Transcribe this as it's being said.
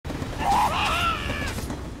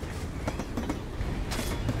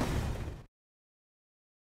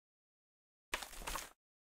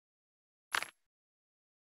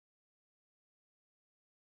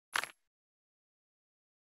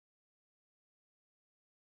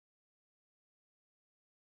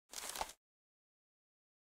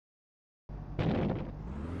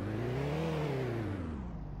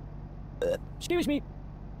Excuse me.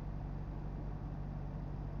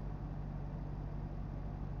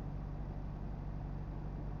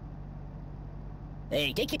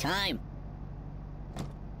 Hey, take your time.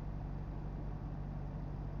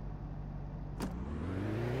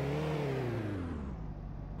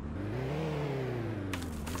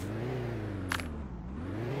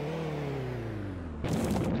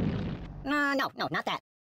 No, not that.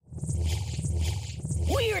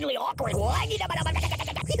 Weirdly awkward.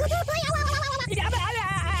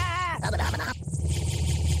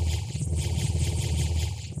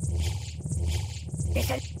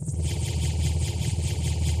 Listen.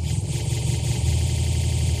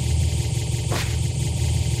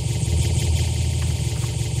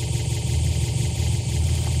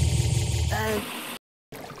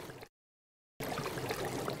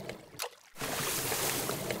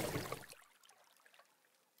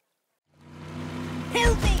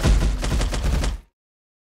 Help me!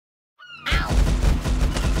 Ow!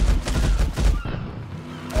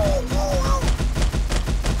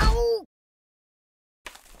 Ow!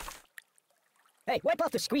 Hey, wipe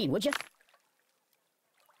off the screen, would you?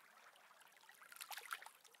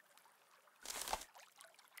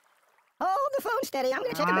 Hold the phone steady. I'm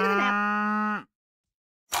gonna take a bit of a nap.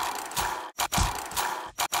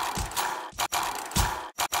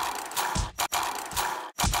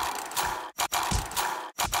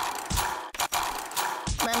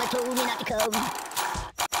 Mama told me not to come.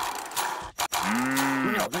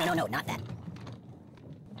 No, not that.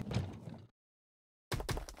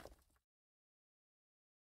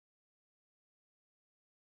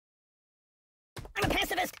 I'm a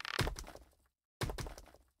pacifist.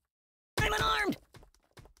 I'm unarmed.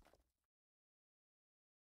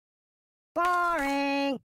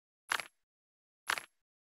 Boring.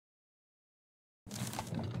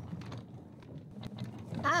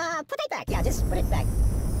 Put it back. Yeah, just put it back.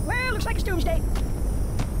 Well, looks like it's doomsday.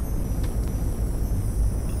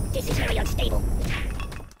 This is very unstable.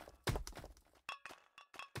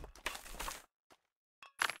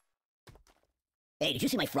 Hey, did you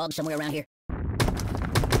see my frog somewhere around here?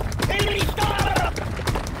 Enemy, stop!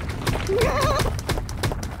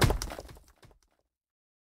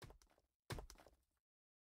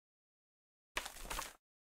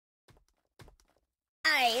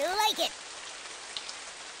 I like it!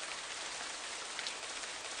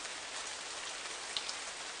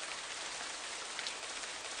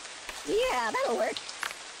 Yeah, that'll work.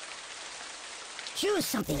 Choose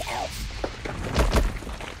something else.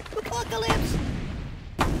 Apocalypse!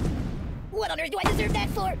 What on earth do I deserve that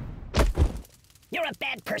for? You're a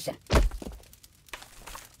bad person.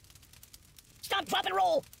 Stop, drop, and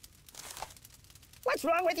roll! What's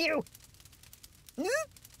wrong with you? Hmm?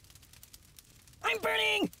 I'm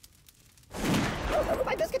burning! Oh,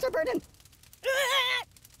 my biscuits are burning!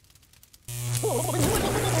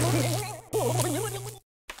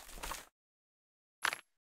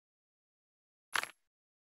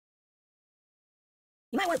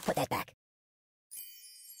 You might want to put that back.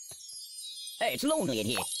 Hey, it's lonely in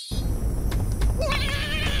here.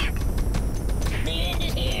 The end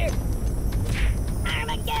is here!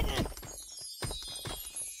 Armageddon!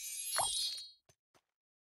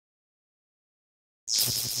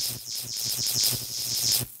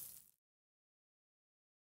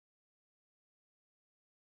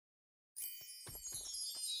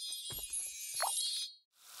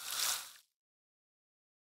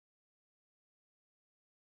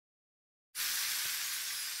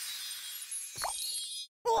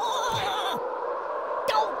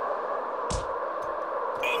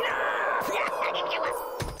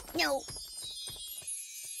 No.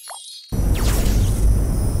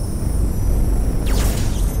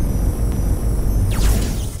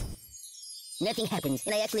 Nothing happens,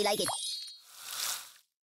 and I actually like it.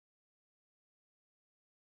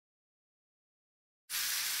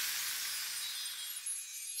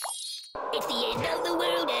 It's the end of the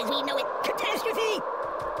world as we know it. Catastrophe!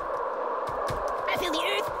 I feel the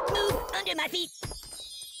earth move under my feet.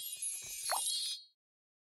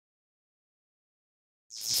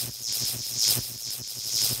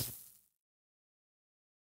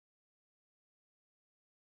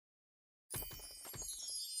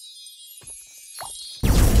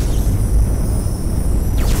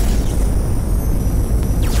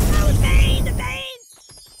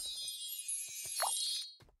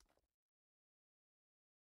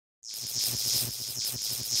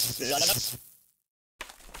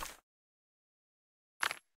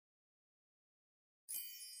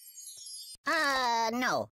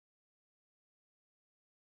 No.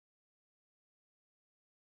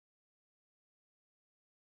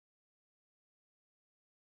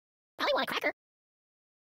 Probably want a cracker.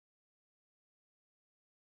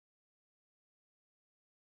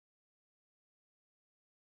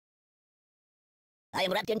 I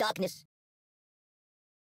am wrapped in darkness.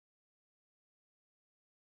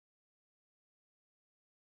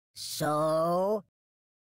 So...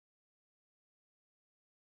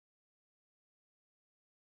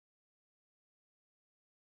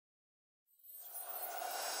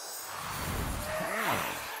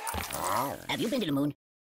 Have you been to the moon?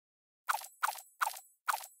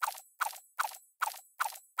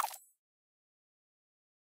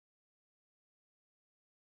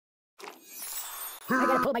 I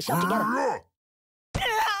gotta pull myself together.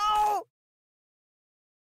 Ow!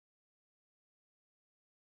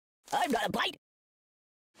 I've got a bite.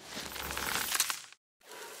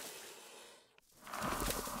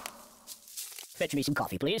 Fetch me some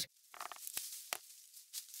coffee, please.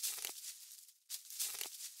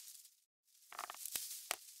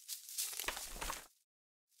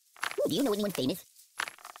 Do you know anyone famous?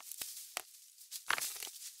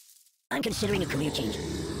 I'm considering a career change.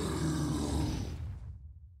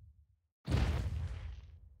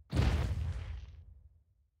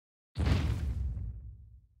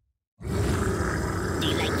 Do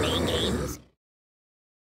you like playing games?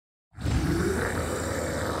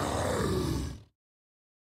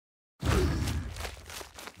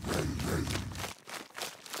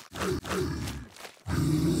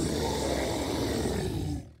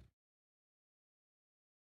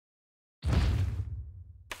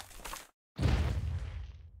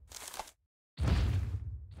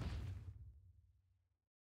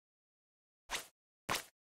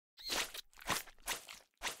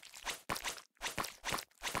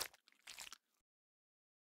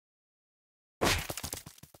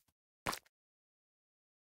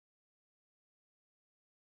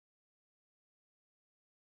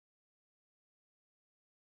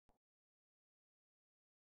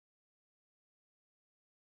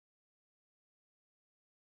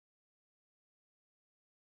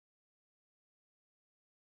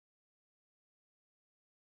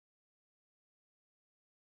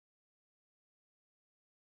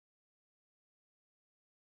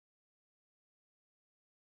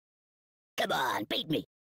 Come on, beat me.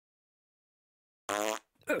 Oh,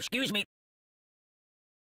 excuse me.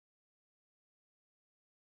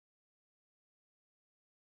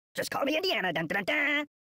 Just call me Indiana. Dun, dun, dun.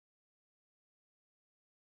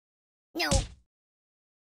 No.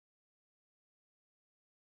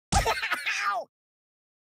 Ow!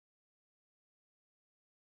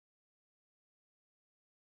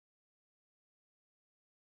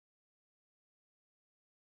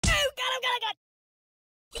 Oh, God.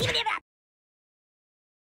 Give me that.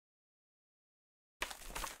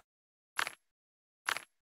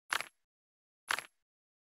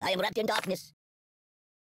 I am wrapped in darkness.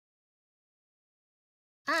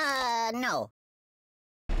 No.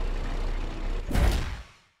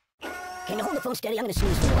 Can you hold the phone steady? I'm gonna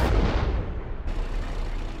snooze for a while.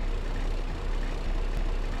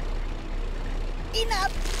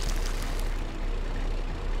 Enough!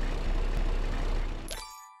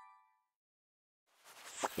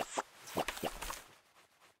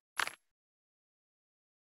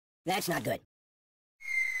 That's not good.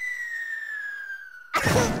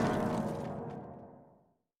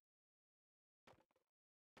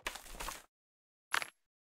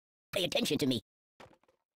 Pay attention to me.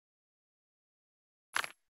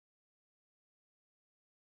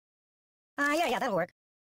 Yeah, that'll work.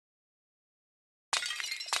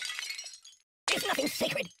 There's nothing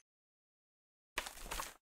sacred.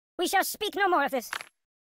 We shall speak no more of this.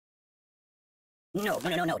 No,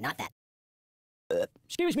 not that.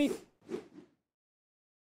 Excuse me.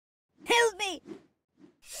 Help me!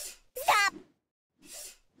 Stop!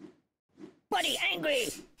 Buddy, angry!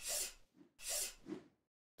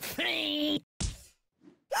 Free!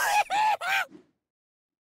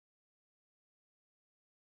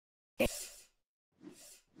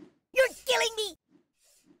 You're killing me!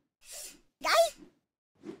 Guy?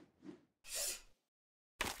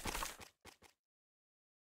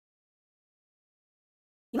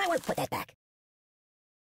 You might want to put that back.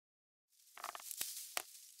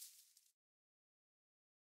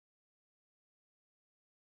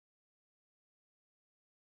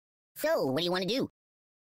 So, what do you want to do?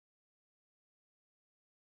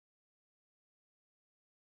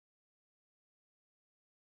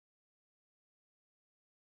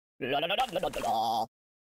 La la la la la la la.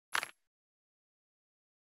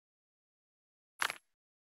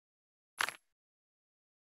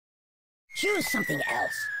 Choose something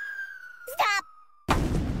else.